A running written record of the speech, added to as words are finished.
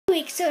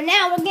break, so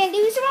now we're gonna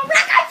do some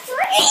Rocket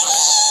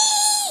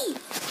Free!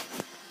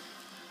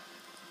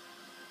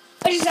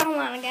 Which is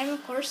online again,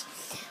 of course.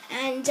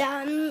 And,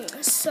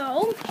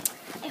 so,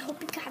 I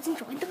hope you guys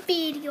enjoyed the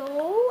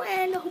video,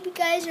 and I hope you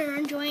guys are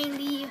enjoying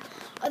the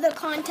other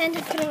content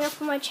that's coming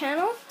up on my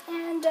channel,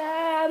 and,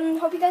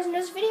 hope you guys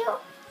enjoyed this video.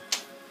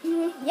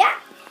 Yeah.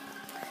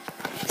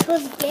 So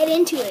let's get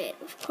into it.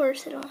 Of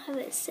course, I don't have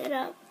it set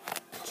up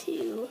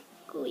to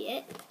go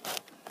yet.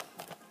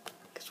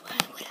 Because why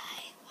would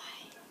I? Why?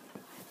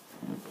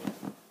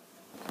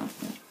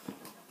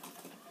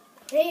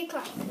 Ready,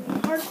 clap.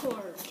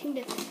 Parkour. Team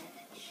deathmatch.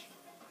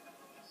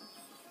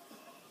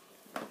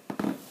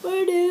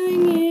 We're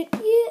doing it.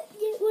 Yeah,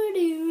 we're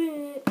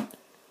doing it.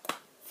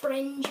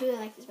 Friends really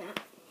like this map.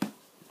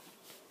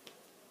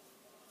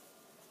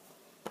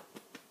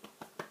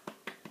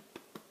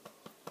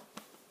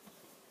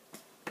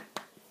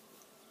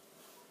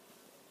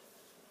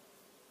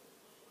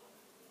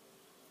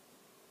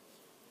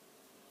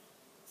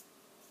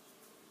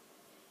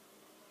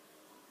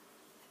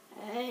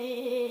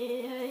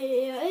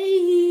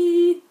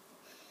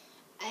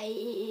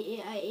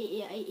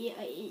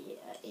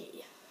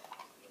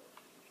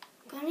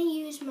 I'm gonna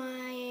use my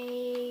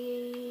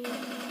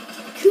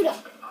Kuda.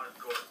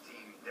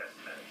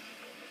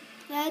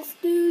 Let's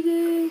do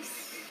this.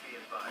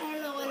 I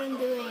don't know what I'm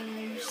doing.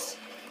 I'm just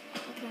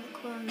looking at the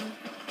corner.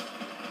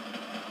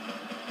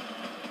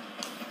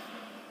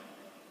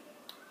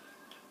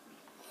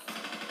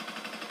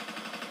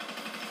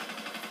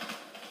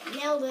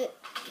 Nailed it.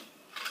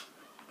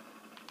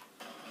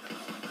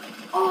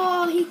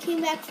 Oh, he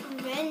came back for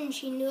revenge.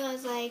 He knew I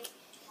was like,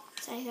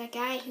 it's like that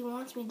guy who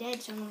wants me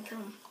dead, so I'm gonna kill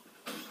him.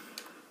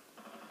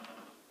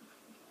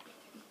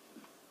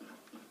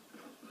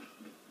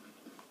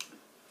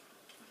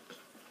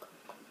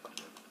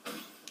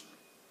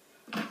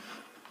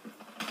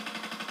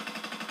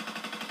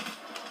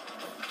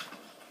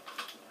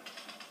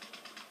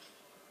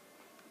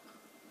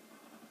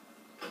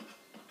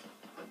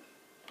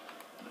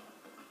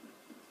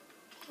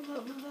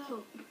 Move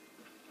out.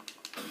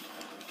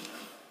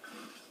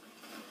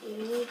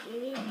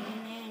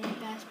 Banana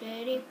bus,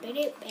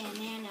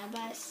 banana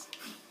bus.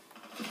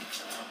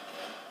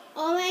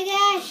 Oh my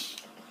gosh!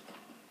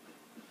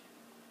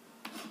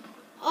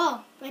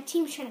 Oh, my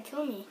team's trying to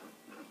kill me.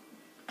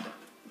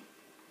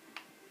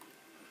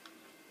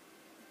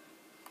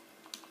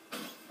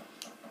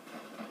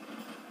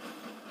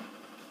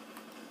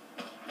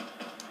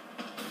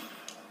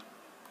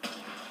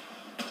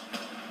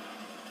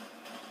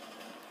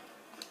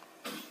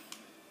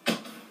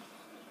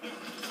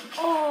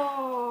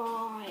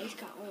 Oh, he's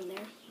got one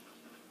there.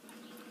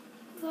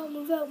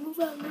 Move out, move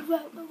out, move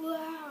out, move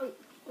out.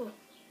 Oh.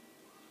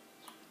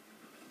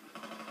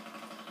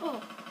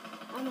 Oh,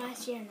 I'm not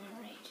seeing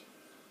that right.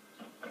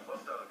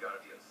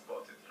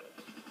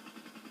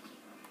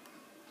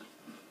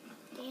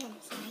 Damn,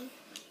 son.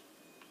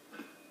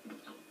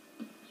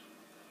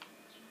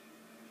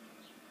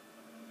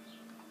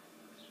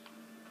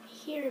 I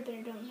hear it, but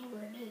I don't know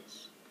where it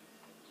is.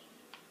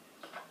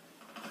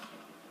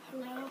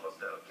 Hello?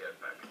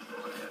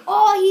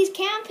 Oh, he's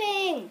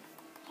camping!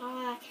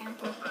 Ah,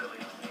 camper.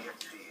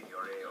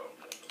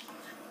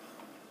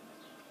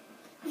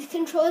 His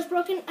controller's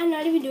broken. I'm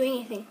not even doing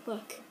anything.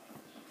 Look.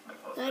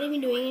 Not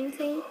even doing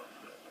anything.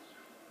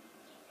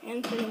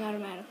 And putting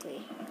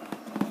automatically.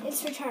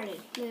 It's retarded.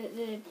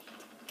 The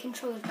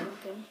controller's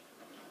broken.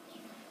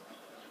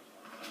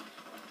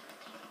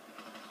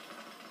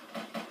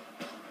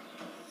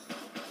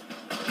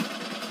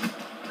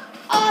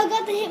 Oh, I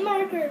got the hit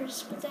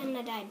markers, but then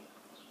I died.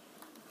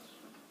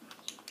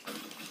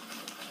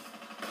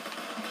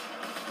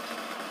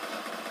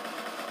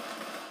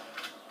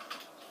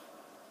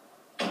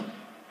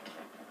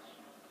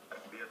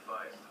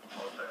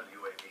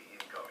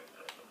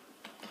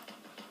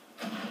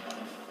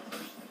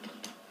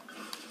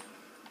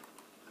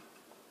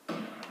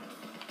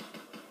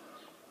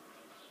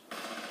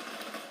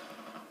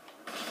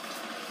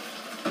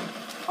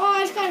 Oh,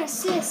 I just got an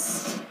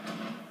assist.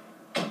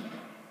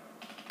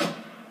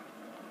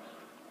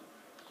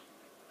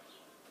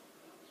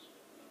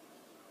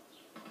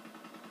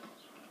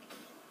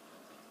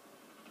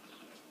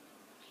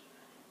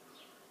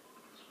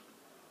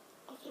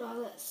 Look at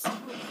all that smoke.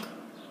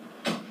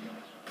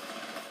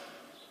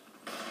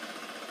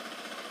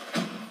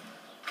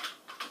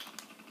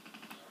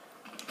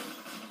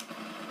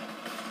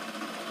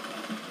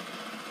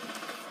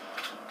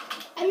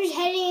 I'm just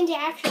heading into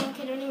action like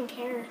I don't even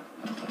care.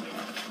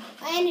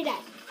 And he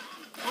died.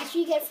 That's what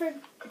you get for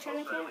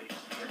trying to kill me.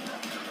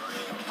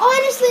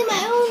 Honestly,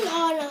 my own...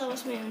 Oh, no, that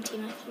was my own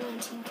team. My own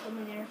team killed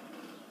me there.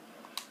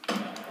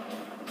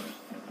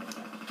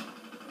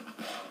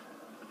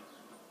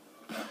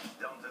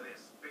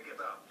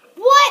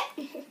 What?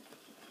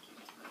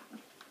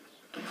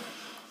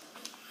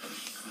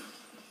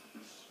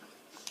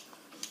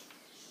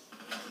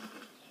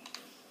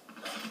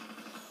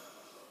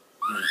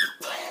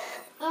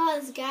 Oh,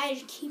 this guy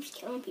just keeps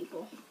killing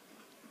people.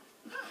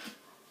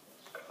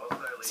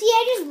 See,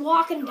 I just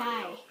walk and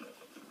die.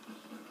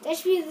 That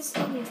should be this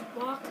thing, just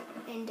walk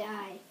and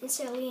I.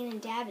 Instead of lean and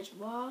dab, it's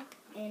walk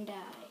and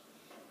I.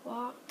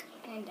 Walk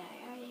and I.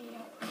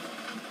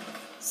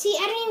 See,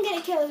 I didn't even get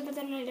a kill, but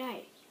then I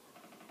died.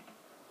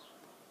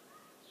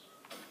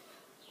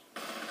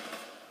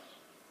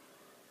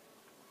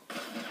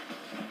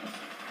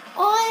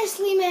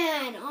 Honestly,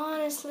 man,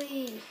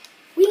 honestly.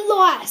 We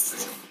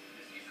lost.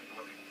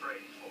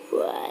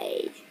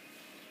 Why?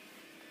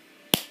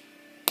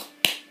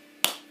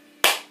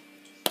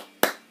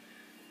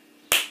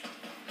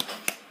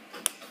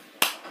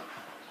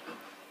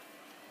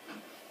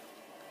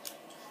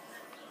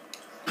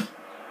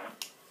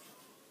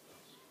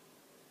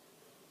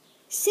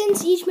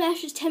 Since each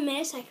match is 10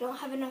 minutes, I don't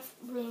have enough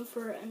room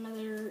for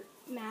another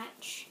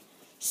match.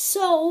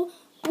 So,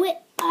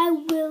 what I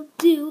will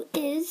do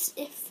is,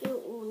 if it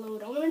will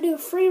load, I'm going to do a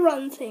free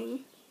run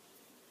thing.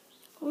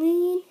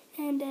 Lean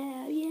and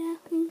dab, yeah,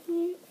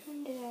 lean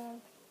and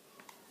dab.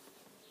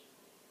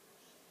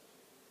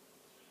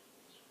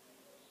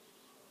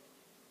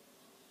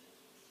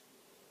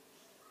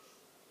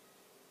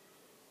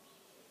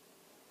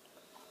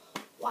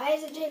 Why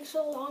does it take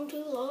so long to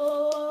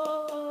load?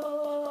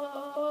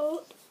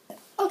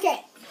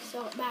 Okay,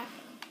 so back.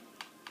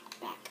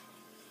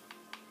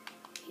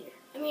 Here.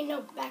 I mean,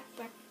 no, back,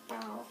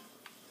 bow.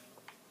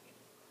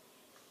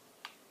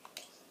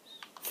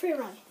 Free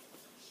run.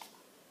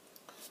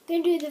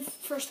 Gonna do the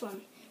first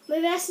one. My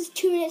best is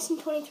 2 minutes and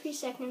 23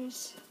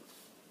 seconds.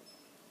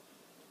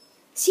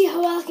 See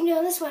how well I can do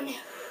on this one.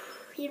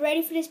 You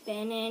ready for this?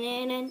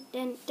 I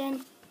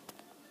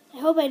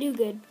hope I do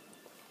good.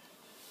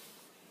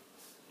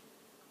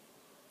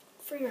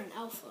 Free run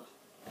alpha.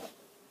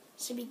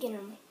 It's a beginner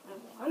level.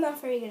 I'm not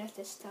very good at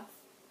this stuff.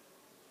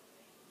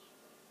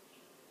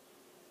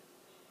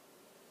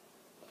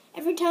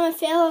 Every time I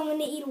fail, I'm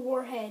gonna eat a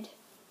warhead.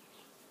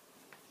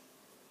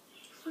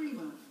 Free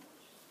run.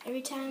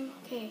 Every time?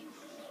 Okay.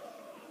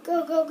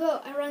 Go, go, go.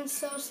 I run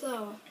so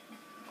slow.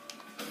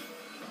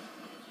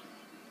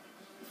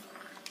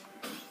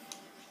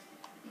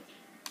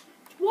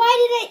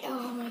 Why did I...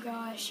 Oh my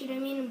gosh. Shoot, I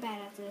mean I'm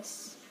bad at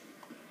this.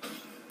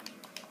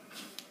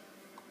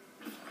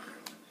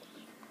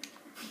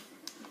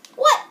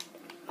 What?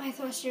 My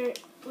thruster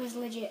was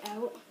legit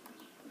out.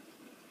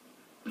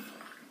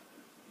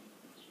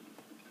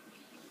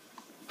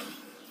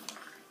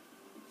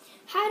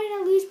 How did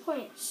I lose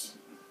points?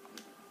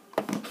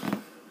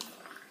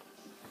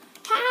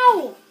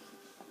 How?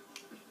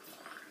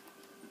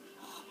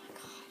 Oh my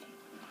god.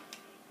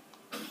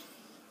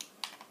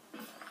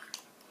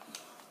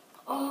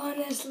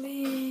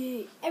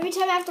 Honestly. Every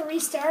time I have to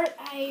restart,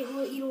 I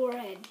will eat a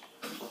warhead.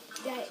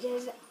 That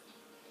is...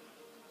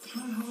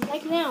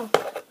 Like now.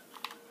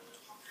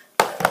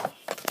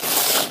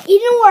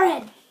 Eating a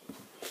warhead.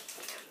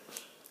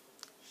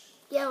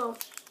 Yellow.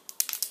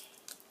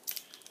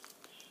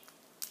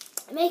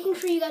 I'm making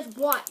sure you guys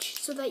watch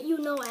so that you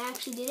know I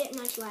actually did it and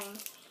not just lying.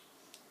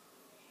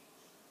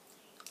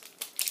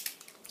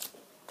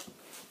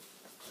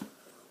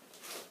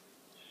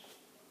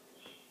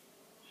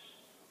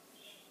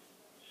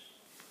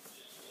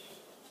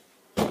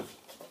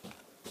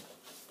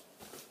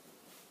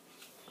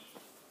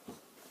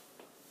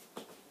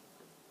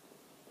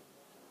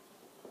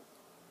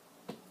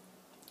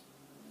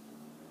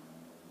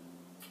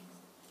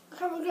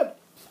 Come on, good.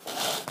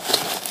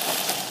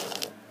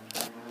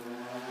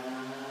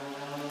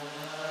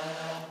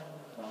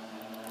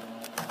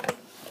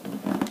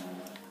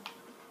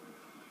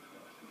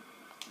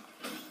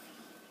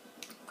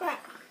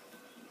 Crap.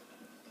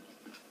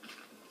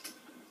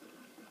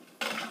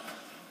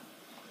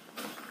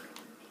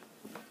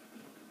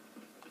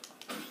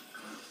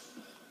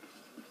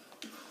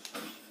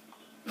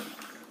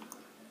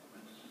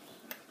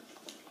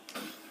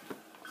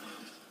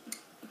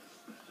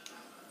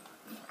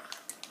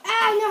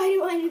 Ah, no, I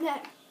didn't want to do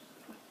that.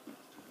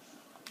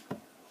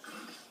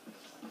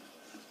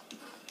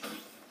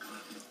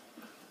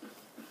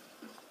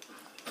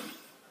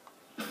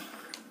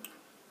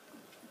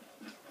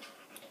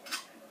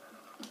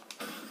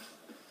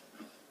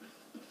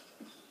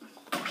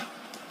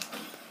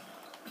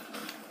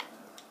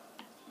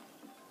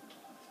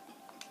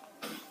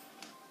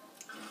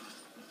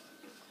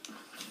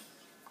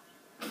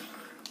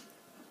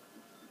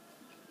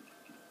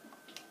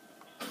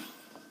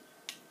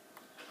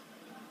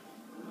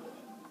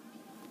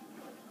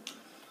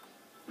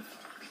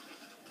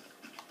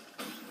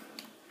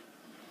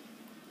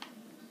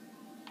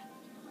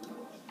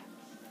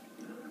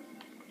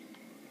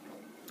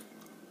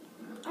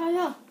 I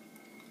know.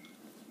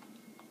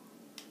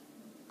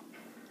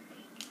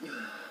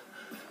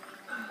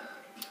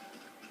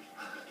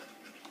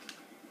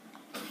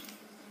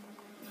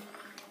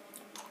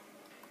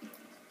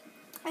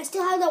 I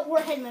still have that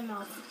warhead in my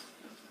mouth.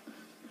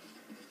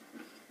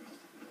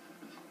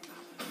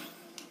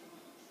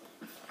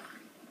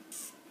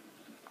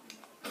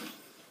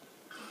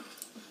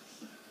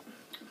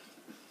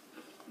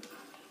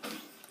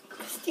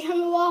 Stay on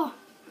the wall.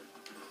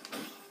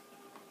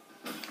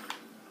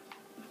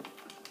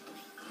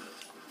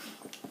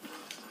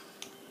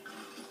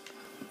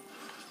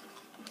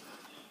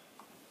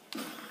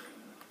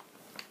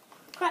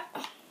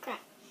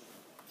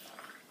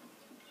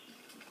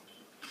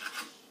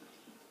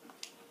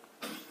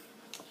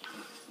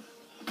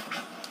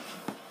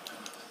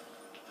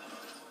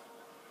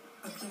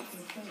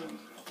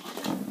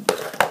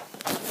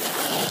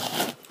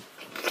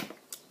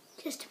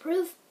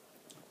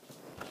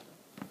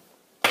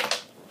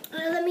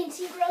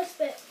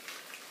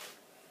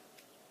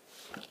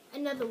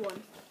 another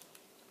one.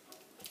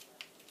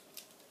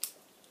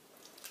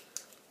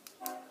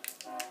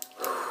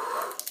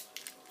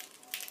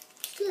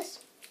 This.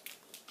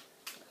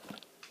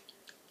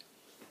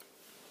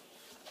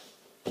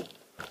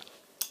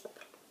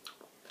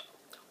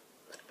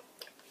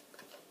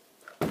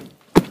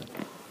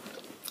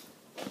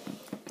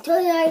 Tell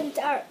you guys it's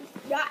out.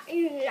 Not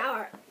even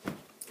out.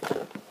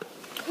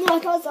 No,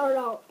 it's also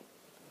out.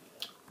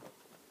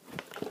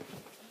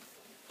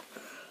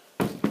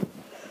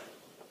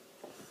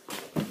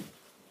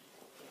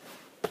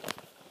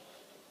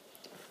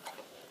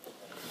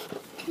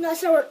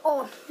 That's not at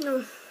all.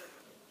 No.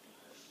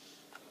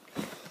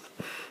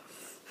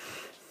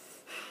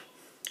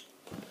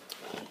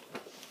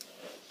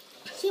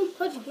 See,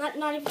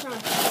 not even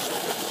trying.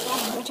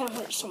 Oh, my tongue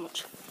hurts so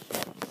much.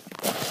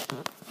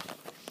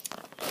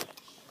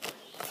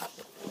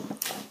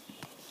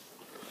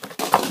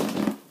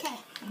 Okay.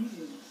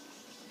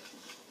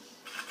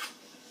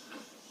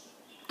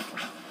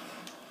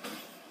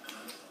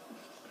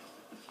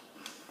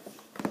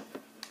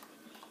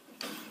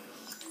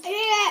 I did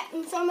it.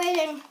 It's so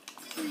amazing.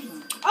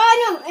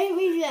 Oh no, I didn't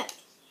mean to do that.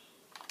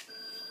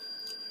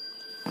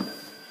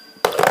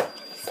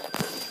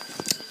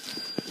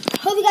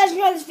 Hope you guys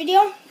enjoyed this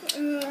video.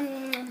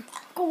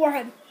 Go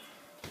warhead.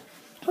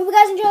 Hope you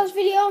guys enjoyed this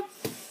video.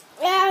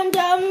 And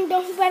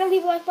don't forget to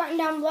leave a like button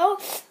down below.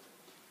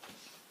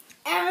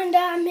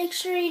 And make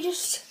sure you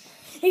just,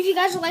 if you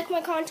guys like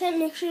my content,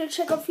 make sure to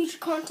check out future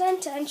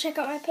content and check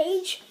out my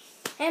page.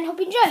 And hope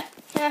you enjoy.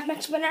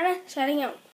 Max Banana signing out.